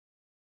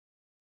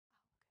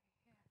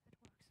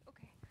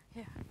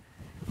Yeah.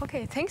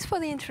 Okay, thanks for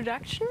the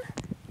introduction.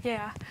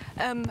 Yeah,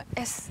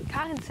 as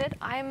Karin said,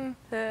 I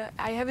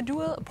have a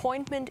dual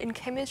appointment in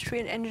chemistry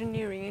and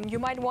engineering, and you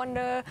might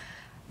wonder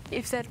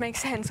if that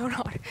makes sense or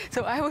not.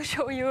 So I will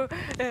show you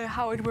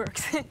how it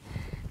works.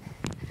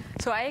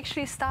 So I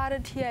actually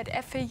started here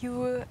at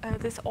FAU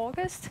this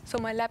August, so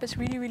my lab is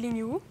really, really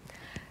new.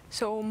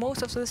 So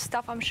most of the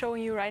stuff I'm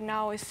showing you right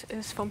now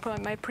is from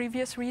my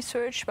previous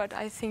research, but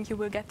I think you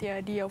will get the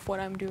idea of what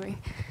I'm doing.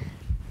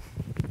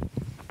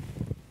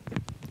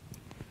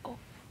 Oh,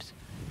 oops.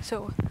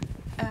 So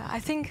I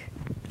think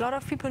a lot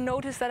of people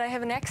notice that I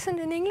have an accent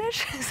in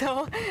English.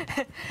 So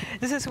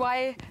this is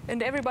why,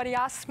 and everybody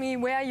asks me,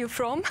 where are you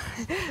from?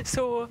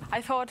 So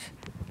I thought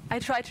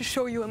I'd try to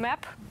show you a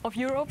map of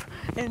Europe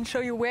and show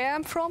you where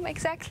I'm from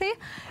exactly.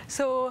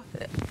 So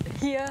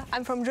here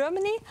I'm from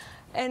Germany,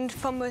 and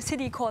from a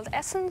city called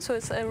Essen, so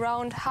it's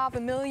around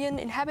 500,000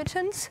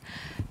 inhabitants,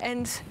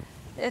 and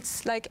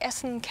it's like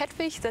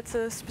Essen-Kettwig, that's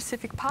a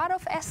specific part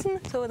of Essen,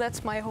 so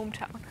that's my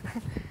hometown.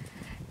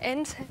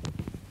 And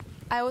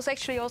I was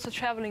actually also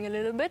traveling a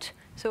little bit,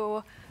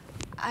 so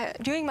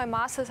during my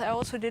master's I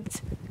also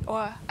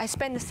I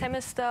spent a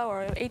semester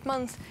or 8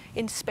 months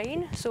in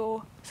Spain,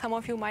 so some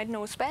of you might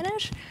know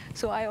Spanish,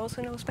 so I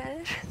also know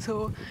Spanish.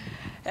 So,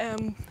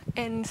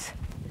 and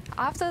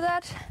after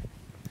that,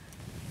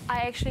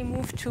 I actually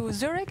moved to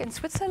Zurich in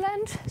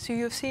Switzerland. So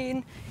you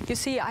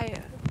see I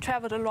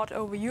traveled a lot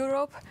over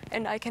Europe,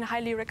 and I can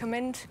highly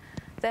recommend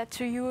that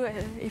to you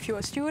if you're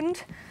a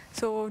student.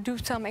 So do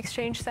some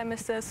exchange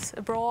semesters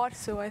abroad,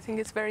 so I think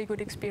it's a very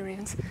good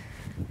experience.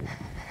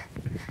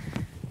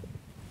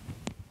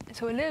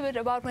 So a little bit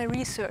about my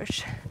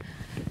research.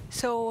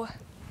 So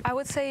I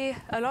would say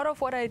a lot of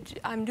what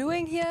I'm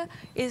doing here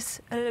is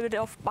a little bit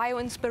of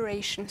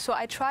bio-inspiration. So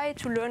I try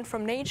to learn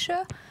from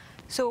nature.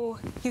 So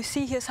you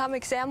see here some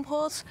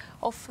examples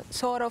of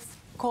sort of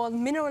called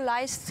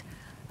mineralized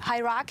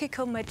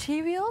hierarchical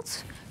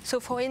materials. So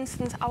for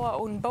instance, our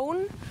own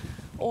bone,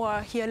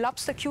 or here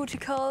lobster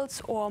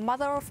cuticles, or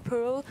mother of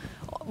pearl.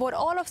 What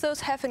all of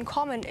those have in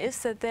common is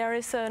that there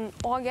is an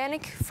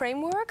organic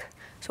framework,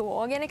 so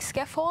organic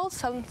scaffold,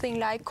 something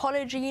like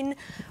collagen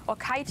or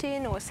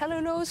chitin or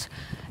cellulose,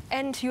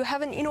 and you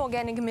have an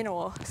inorganic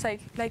mineral. It's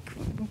like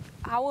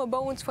our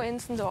bones, for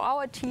instance, or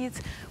our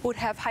teeth would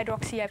have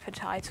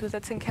hydroxyapatite, so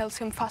that's in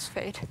calcium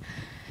phosphate.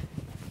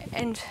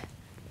 And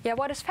yeah,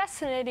 what is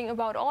fascinating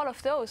about all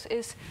of those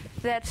is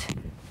that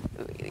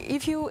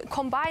if you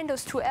combine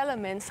those two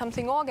elements,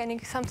 something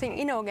organic, something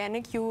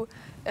inorganic, you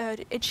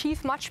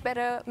achieve much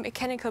better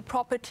mechanical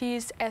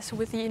properties as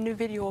with the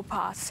individual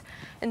parts.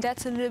 And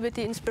that's a little bit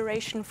the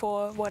inspiration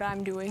for what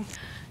I'm doing.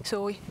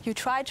 So you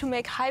try to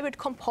make hybrid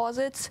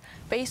composites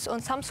based on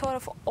some sort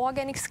of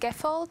organic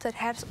scaffold that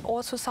has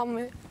also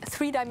some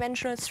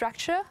three-dimensional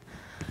structure,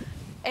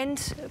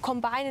 and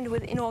combine it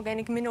with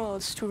inorganic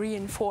minerals to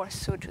reinforce,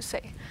 so to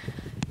say.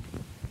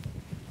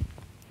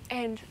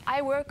 And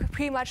I work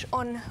pretty much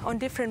on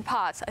different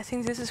parts. I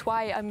think this is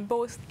why I'm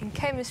both in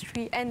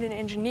chemistry and in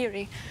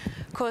engineering,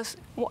 because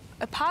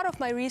a part of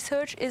my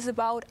research is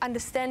about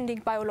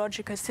understanding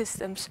biological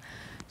systems.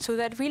 So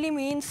that really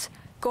means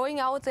going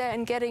out there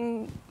and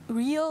getting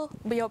real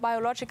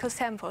biological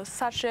samples,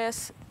 such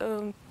as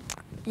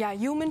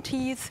human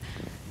teeth.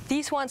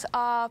 These ones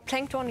are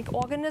planktonic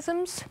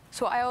organisms.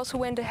 So I also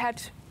went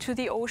ahead to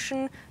the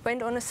ocean,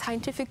 went on a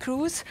scientific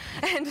cruise,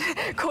 and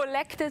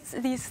collected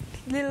these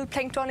little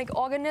planktonic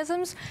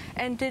organisms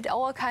and did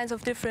all kinds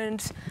of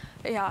different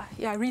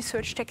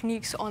research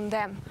techniques on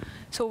them.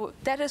 So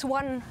that is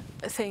one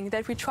thing,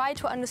 that we try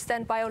to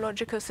understand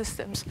biological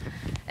systems.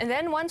 And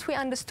then once we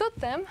understood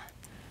them,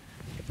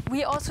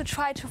 we also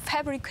try to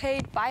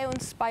fabricate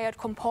bio-inspired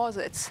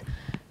composites.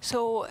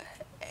 So,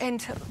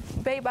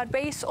 but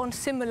based on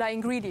similar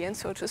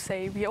ingredients, so to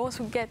say. We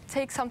also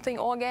take something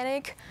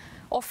organic,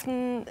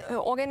 often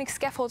organic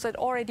scaffolds that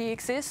already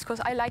exist,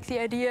 because I like the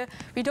idea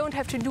we don't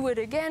have to do it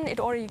again, it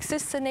already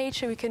exists in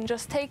nature, we can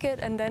just take it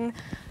and then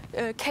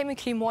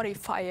chemically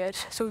modify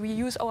it. So we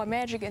use our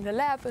magic in the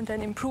lab and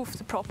then improve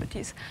the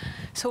properties.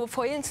 So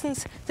for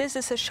instance, this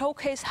is a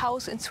showcase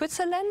house in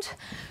Switzerland.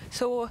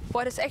 So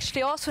what is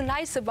actually also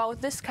nice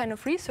about this kind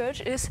of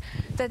research is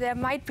that there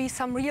might be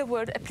some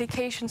real-world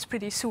applications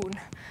pretty soon.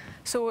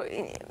 So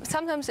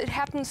sometimes it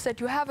happens that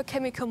you have a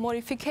chemical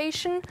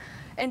modification,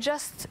 and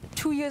just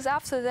 2 years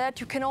after that,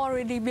 you can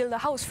already build a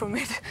house from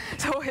it.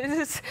 So it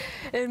is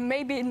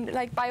maybe in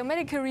like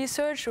biomedical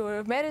research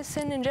or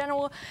medicine in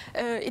general,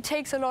 it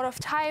takes a lot of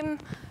time.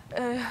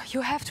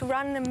 You have to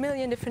run a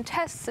million different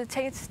tests. It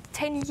takes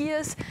 10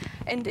 years.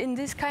 And in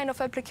this kind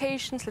of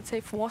applications, let's say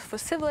for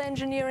civil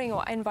engineering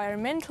or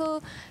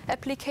environmental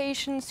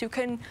applications, you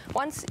can,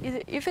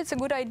 if it's a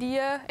good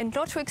idea and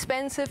not too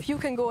expensive, you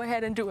can go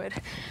ahead and do it.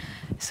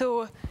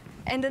 So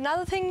And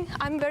another thing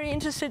I'm very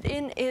interested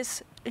in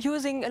is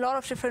using a lot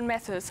of different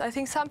methods. I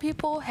think some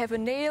people have a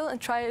nail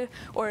and try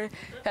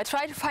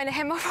to find a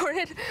hammer for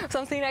it,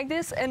 something like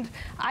this. And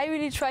I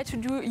really try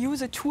to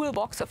use a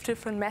toolbox of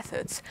different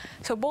methods.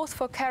 So both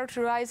for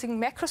characterizing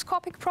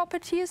macroscopic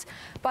properties,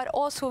 but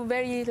also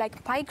very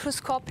like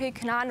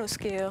microscopic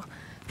nanoscale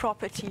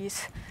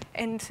properties,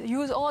 and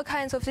use all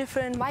kinds of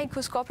different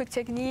microscopic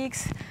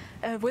techniques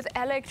with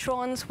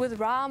electrons, with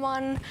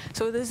Raman.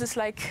 So this is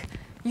like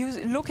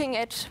looking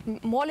at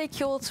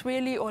molecules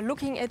really, or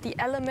looking at the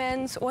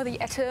elements or the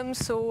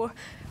atoms. So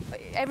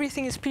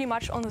everything is pretty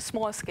much on a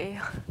small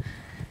scale.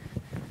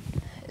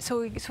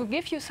 So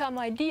give you some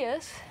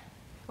ideas.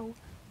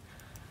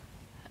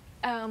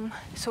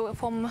 So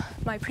from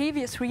my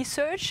previous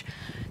research,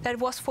 that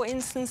was, for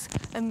instance,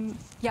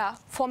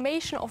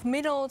 formation of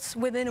minerals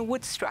within a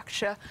wood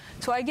structure.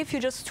 So I give you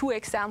just two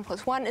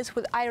examples. One is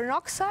with iron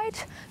oxide,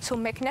 so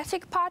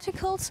magnetic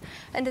particles,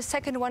 and the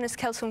second one is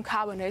calcium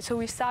carbonate. So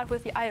we start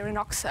with the iron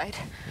oxide.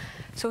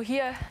 So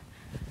here,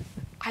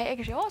 I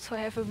actually also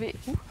have a bit.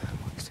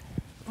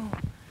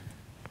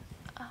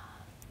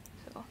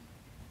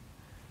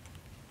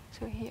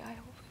 So here I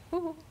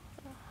hope.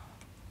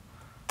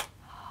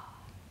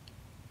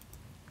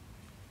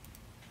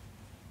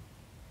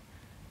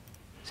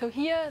 So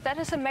here, that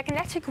is a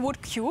magnetic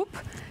wood cube,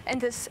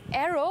 and this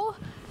arrow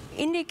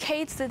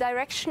indicates the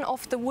direction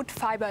of the wood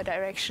fiber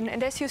direction.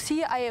 And as you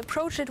see, I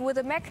approach it with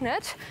a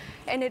magnet,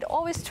 and it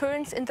always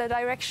turns in the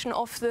direction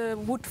of the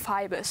wood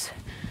fibers.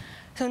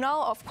 So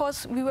now, of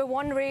course, we were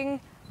wondering,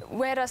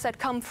 where does that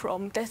come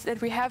from? That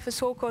we have a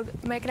so-called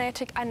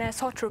magnetic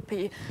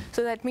anisotropy.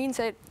 So that means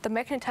that the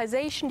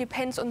magnetization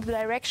depends on the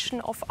direction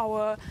of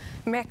our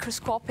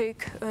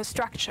macroscopic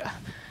structure.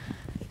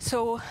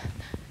 So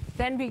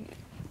then we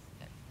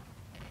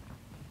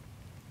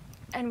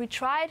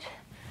tried,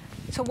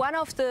 so one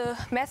of the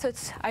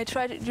methods, I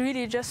tried to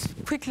really just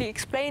quickly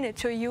explain it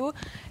to you.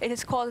 It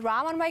is called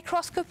Raman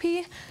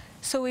Microscopy.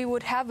 So we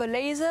would have a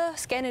laser,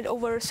 scan it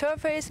over a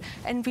surface,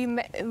 and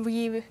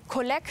we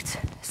collect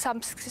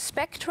some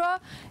spectra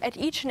at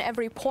each and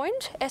every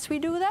point as we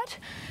do that.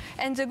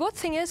 And the good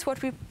thing is,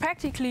 what we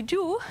practically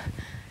do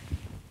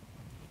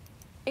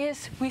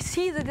is we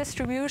see the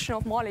distribution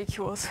of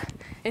molecules,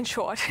 in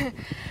short.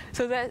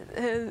 So that,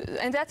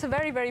 and that's a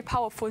very, very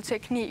powerful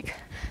technique.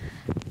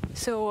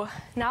 So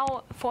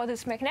now for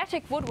this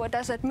magnetic wood, what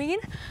does that mean?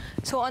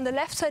 So on the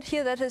left side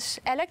here, that is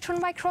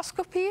electron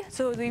microscopy.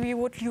 So we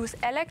would use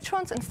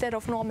electrons instead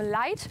of normal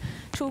light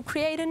to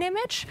create an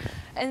image.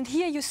 And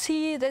here you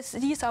see this,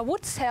 these are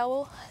wood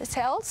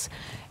cells,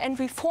 and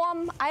we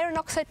form iron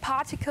oxide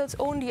particles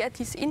only at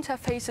these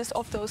interfaces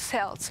of those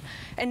cells.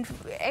 And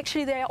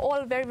actually they are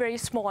all very, very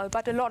small,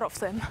 but a lot of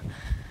them.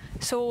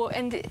 So,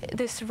 and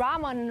this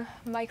Raman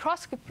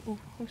microscopy,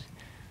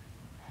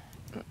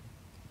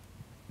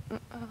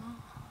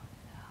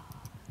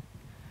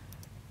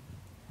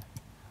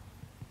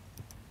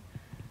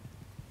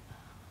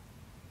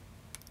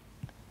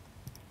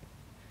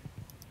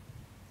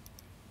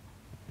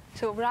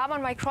 so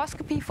Raman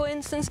microscopy, for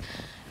instance,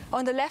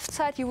 on the left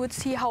side you would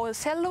see how a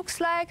cell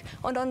looks like,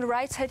 and on the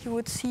right side you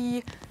would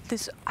see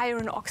this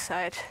iron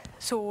oxide.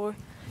 So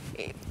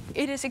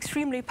it is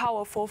extremely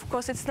powerful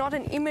because it's not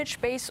an image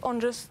based on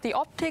just the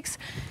optics.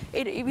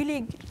 It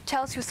really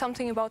tells you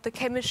something about the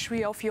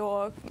chemistry of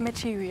your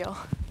material.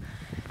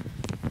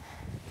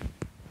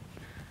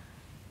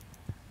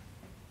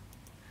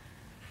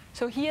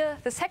 So here,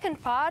 the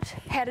second part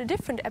had a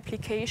different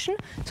application.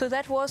 So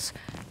that was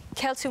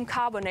calcium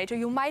carbonate.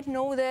 You might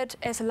know that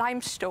as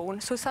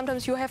limestone. So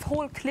sometimes you have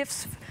whole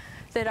cliffs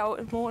that are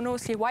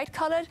mostly white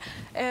colored,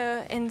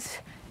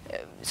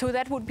 so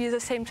that would be the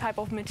same type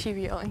of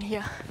material in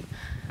here.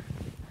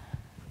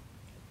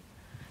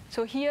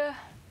 So here,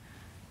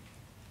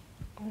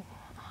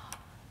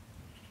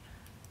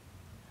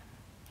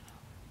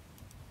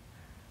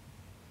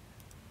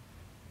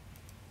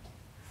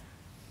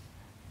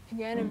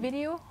 again a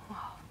video.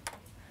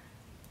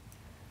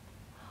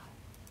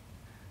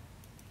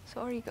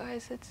 Sorry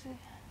guys, it's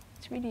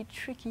really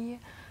tricky.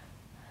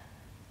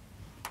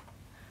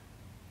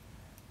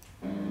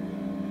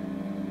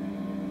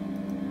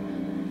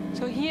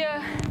 So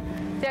here,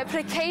 the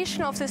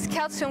application of this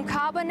calcium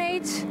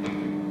carbonate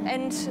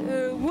and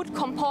wood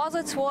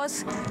composites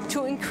was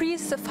to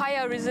increase the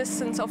fire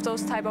resistance of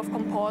those type of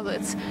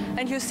composites.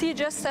 And you see,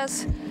 just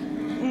at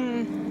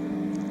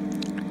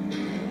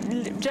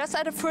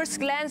a first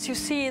glance, you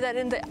see that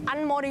in the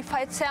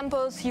unmodified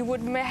samples, you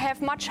would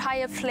have much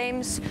higher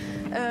flames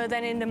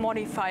than in the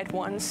modified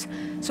ones.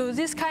 So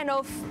this kind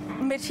of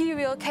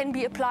material can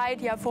be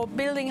applied, for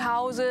building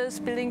houses,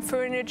 building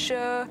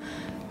furniture,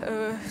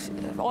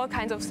 all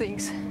kinds of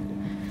things.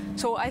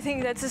 So I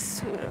think that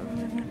is,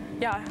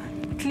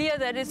 clear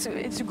that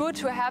it's good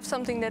to have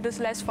something that is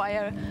less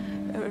fire,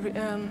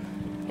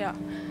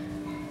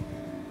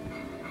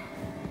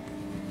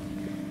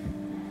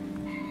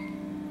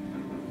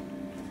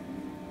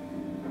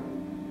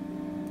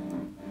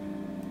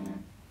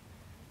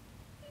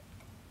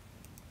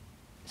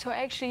 So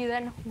actually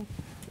then,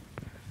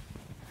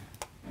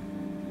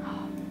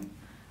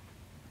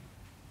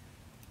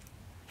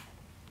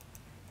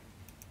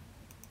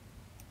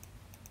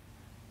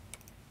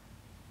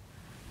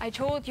 I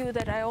told you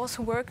that I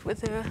also worked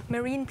with a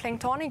marine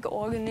planktonic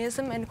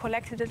organism and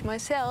collected it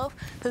myself.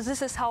 So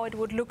this is how it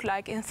would look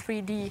like in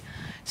 3D.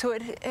 So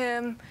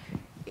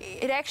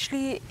it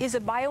actually is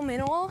a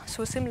biomineral,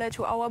 so similar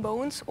to our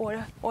bones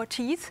or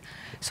teeth.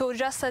 So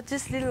just that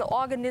this little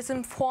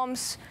organism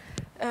forms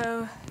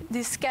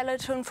the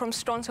skeleton from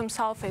strontium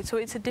sulfate, so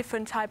it's a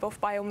different type of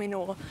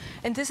biomineral.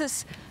 And this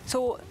is,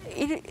 so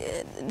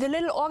the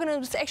little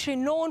organism is actually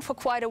known for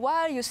quite a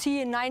while. You see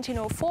in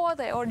 1904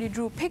 they already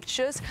drew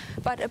pictures,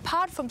 but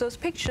apart from those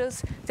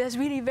pictures, there's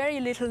really very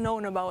little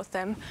known about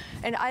them.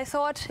 And I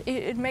thought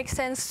it makes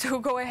sense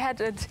to go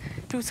ahead and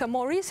do some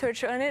more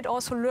research on it,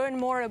 also learn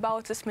more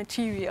about this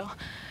material.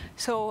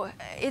 So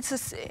it's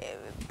a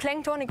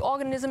planktonic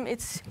organism.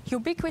 It's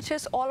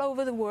ubiquitous all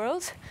over the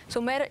world.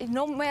 So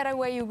no matter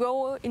where you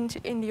go in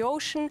the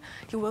ocean,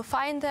 you will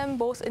find them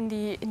both in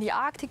the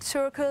Arctic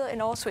Circle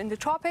and also in the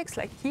tropics,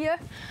 like here.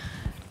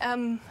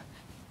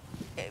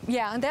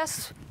 Yeah, and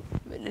there's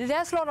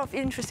a lot of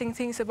interesting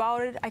things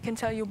about it. I can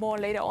tell you more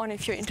later on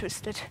if you're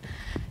interested.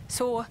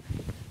 So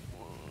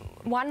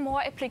one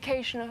more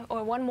application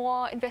or one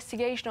more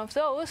investigation of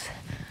those.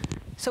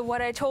 So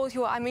what I told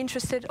you, I'm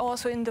interested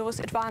also in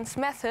those advanced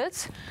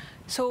methods.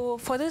 So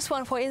for this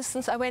one, for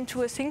instance, I went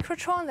to a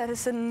synchrotron that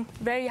is a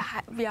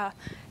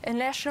a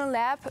national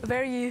lab, a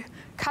very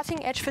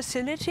cutting-edge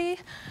facility.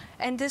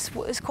 And this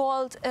is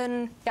called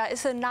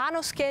it's a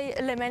nanoscale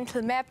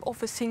elemental map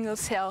of a single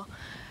cell.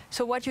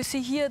 So what you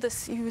see here,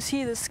 you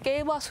see the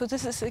scale bar. So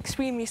this is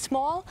extremely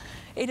small.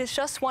 It is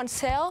just one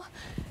cell.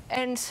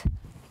 And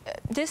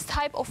this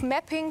type of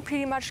mapping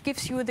pretty much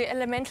gives you the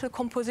elemental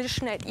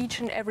composition at each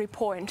and every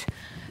point.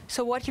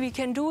 So what we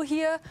can do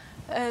here,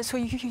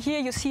 here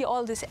you see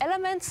all these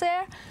elements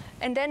there,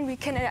 and then we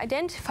can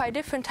identify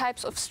different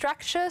types of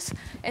structures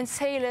and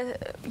say,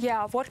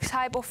 what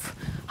type of,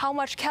 how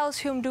much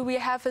calcium do we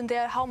have in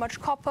there, how much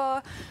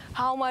copper,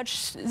 how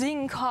much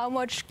zinc, how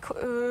much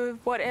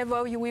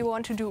whatever we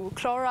want to do,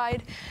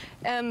 chloride.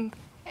 And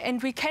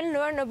we can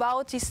learn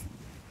about these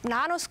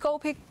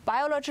nanoscopic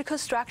biological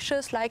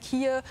structures, like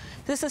here,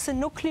 this is a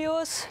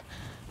nucleus,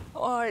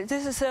 or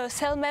this is a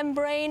cell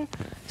membrane.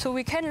 So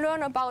we can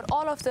learn about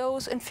all of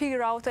those and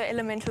figure out their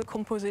elemental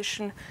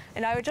composition.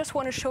 And I just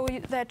want to show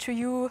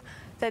you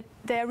that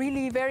they're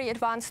really very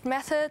advanced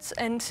methods,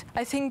 and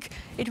I think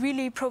it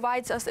really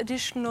provides us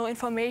additional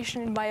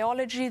information in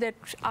biology that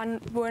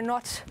were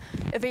not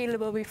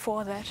available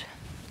before that.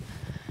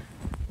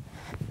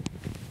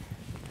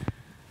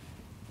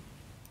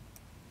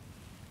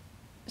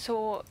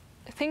 So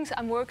things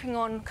I'm working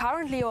on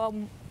currently, or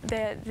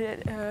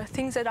the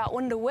things that are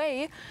on the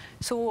way.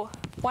 So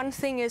one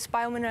thing is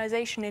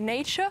biomineralization in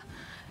nature.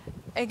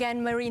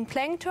 Again, marine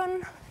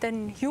plankton,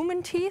 then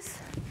human teeth.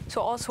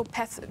 So also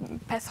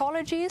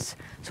pathologies.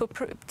 So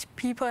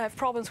people have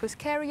problems with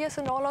caries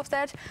and all of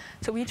that.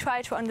 So we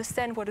try to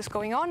understand what is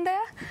going on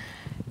there.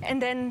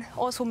 And then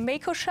also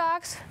mako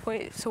sharks.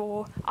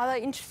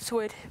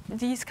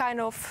 These kind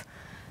of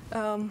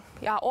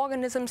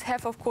organisms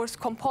have, of course,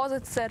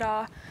 composites that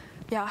are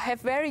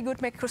have very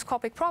good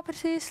microscopic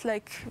properties,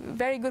 like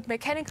very good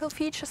mechanical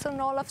features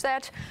and all of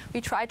that.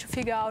 We try to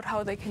figure out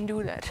how they can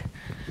do that.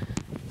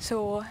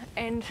 So,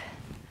 and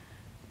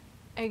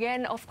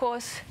again, of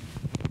course,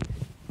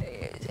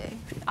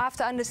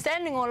 after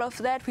understanding all of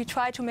that, we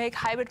try to make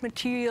hybrid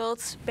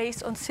materials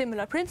based on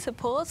similar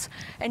principles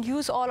and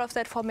use all of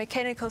that for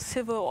mechanical,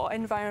 civil, or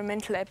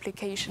environmental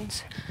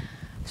applications.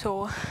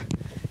 So,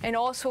 and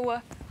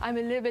also, I'm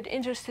a little bit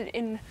interested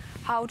in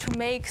how to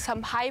make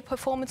some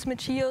high-performance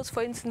materials,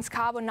 for instance,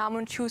 carbon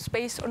nanotubes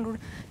based on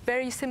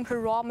very simple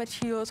raw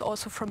materials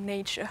also from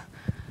nature.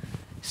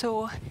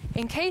 So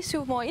in case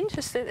you're more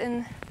interested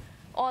in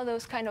all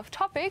those kind of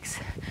topics,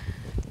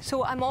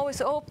 so I'm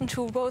always open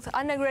to both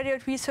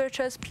undergraduate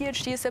researchers,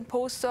 PhDs and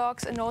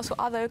postdocs, and also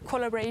other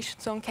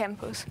collaborations on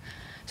campus.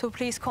 So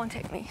please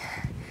contact me.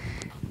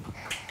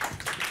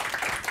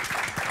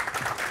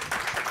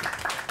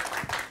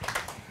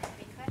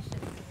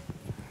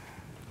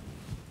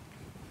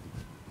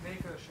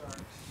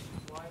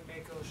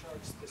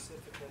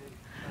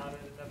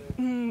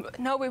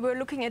 No, we were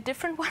looking at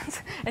different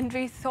ones, and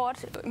we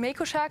thought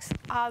mako sharks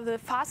are the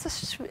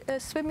fastest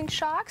swimming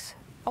sharks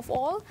of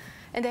all,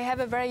 and they have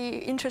a very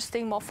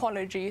interesting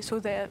morphology. So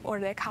their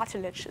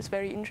cartilage is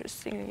very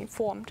interestingly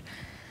formed.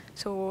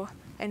 So,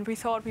 and we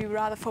thought we would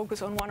rather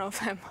focus on one of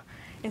them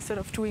instead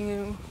of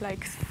doing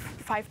like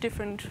 5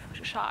 different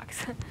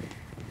sharks.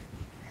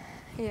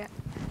 Yeah.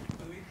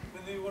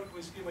 When you work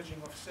with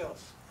imaging of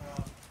cells,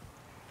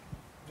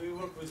 do you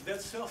work with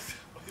dead cells?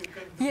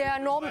 Yeah,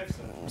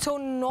 so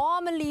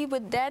normally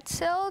with dead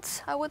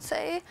cells, I would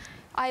say,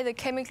 either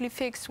chemically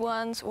fixed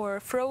ones or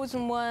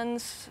frozen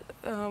ones.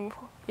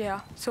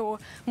 So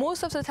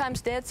most of the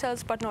times dead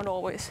cells, but not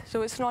always.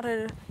 So it's not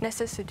a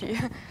necessity.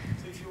 So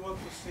if you want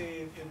to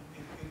see in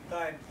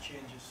time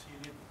changes, you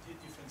need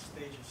different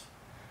stages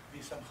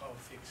be somehow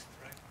fixed,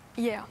 right?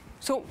 Yeah.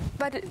 So,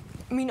 but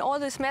I mean, all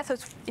these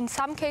methods, in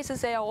some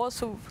cases, they are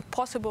also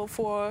possible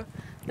for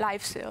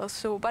live cells.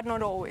 So, but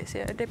not always.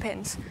 Yeah, it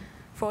depends.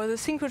 For the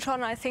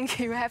synchrotron, I think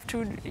you have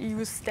to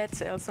use dead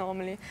cells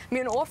normally. I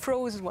mean, or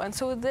frozen ones.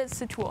 So that's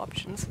the two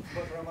options.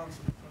 But Raman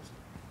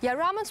spectroscopy? Yeah,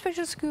 Raman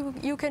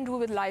spectroscopy you can do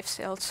with live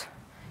cells.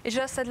 It's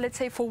just that, let's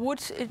say, for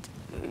wood,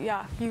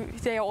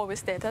 they are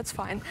always dead. That's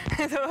fine.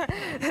 So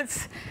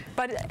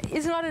but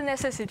it's not a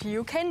necessity.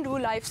 You can do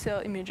live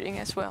cell imaging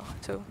as well.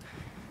 So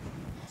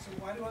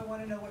why do I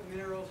want to know what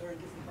minerals are in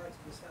different parts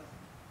of the cell?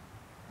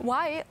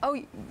 Why?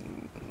 Oh,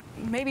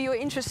 maybe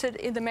you're interested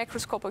in the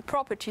macroscopic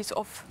properties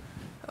of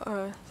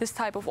this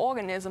type of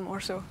organism or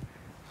so.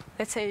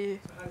 Let's say.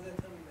 So how does that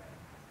tell me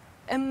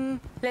that?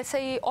 Let's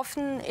say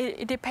often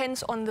it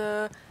depends on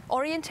the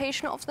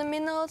orientation of the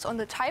minerals, on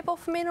the type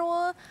of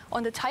mineral,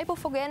 on the type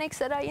of organics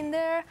that are in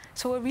there.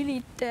 So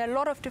really, there are a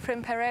lot of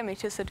different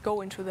parameters that go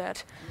into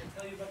that. Can it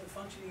tell you about the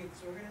functioning of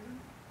this organism?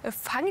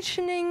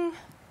 Functioning,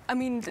 I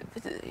mean,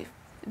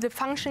 the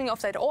functioning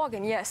of that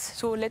organ, yes.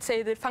 So let's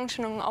say the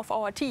functioning of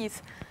our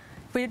teeth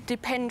will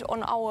depend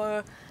on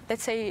our,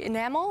 let's say,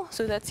 enamel.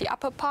 So that's the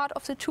upper part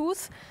of the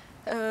tooth.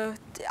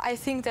 I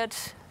think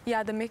that,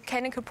 yeah, the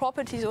mechanical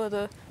properties or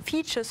the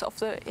features of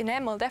the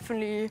enamel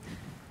definitely,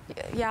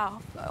 yeah,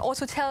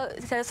 also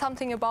tell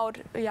something about,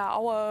 yeah,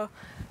 our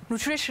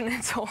nutrition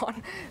and so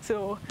on.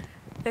 So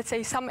let's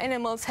say some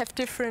animals have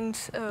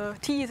different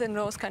teeth and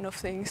those kind of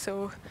things.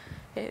 So,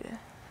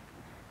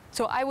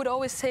 so I would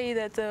always say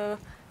that the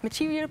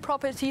material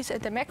properties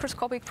and the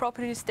macroscopic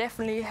properties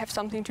definitely have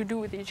something to do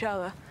with each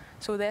other.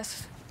 So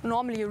there's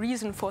normally a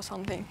reason for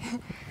something.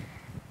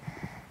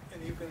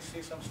 And you can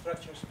see some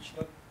structures which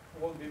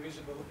won't be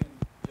visible in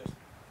just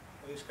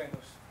this kind of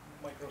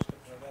microscope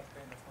or that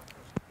kind of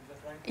microscope. Is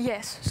that right?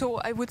 Yes. So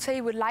I would say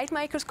with light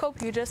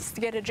microscope you just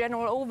get a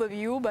general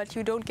overview, but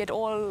you don't get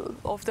all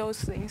of those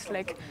things. I'm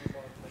like, talking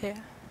about, like,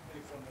 yeah.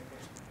 electron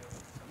microscopy or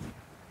something.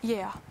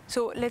 Yeah.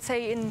 So let's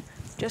say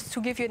just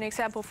to give you an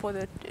example for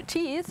the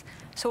teeth.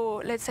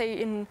 So let's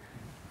say in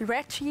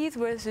rat teeth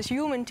versus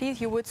human teeth,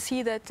 you would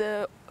see that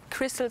the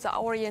crystals are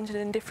oriented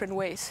in different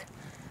ways.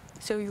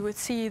 So you would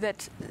see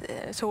that,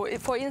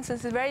 for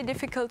instance, it's very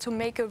difficult to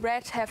make a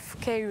rat have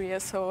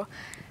caries. So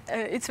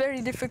it's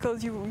very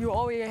difficult. You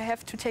always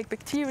have to take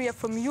bacteria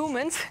from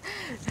humans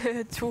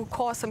to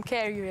cause some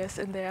caries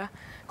in there,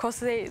 because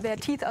their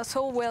teeth are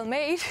so well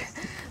made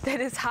that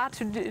it's hard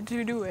to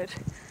do it.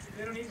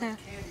 They don't eat much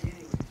candy anyway.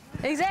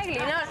 Exactly.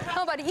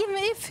 No, but even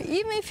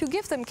if you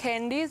give them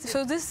candy,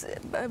 so this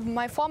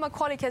my former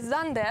colleague has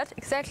done that,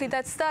 exactly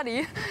that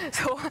study.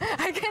 So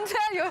I can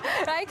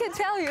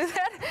tell you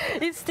that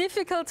it's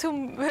difficult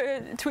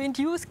to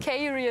induce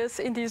caries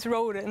in these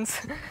rodents.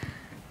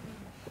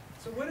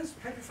 So what is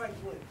petrified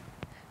wood?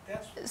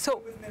 That's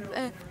So, with minerals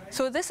in it, right?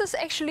 so this is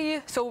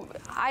actually, so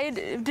I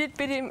did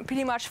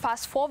pretty much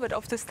fast forward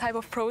of this type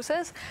of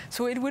process.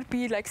 So it would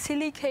be like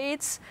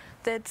silicates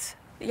that,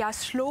 yeah,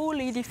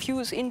 slowly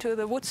diffuse into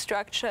the wood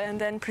structure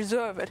and then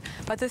preserve it.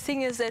 But the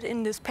thing is that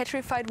in this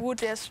petrified wood,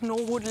 there's no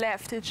wood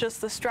left. It's just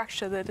the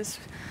structure that is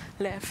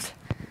left.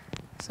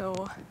 So,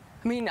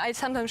 I mean, I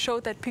sometimes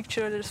showed that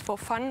picture just for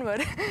fun, but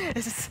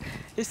it's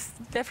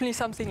definitely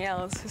something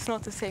else. It's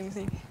not the same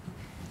thing.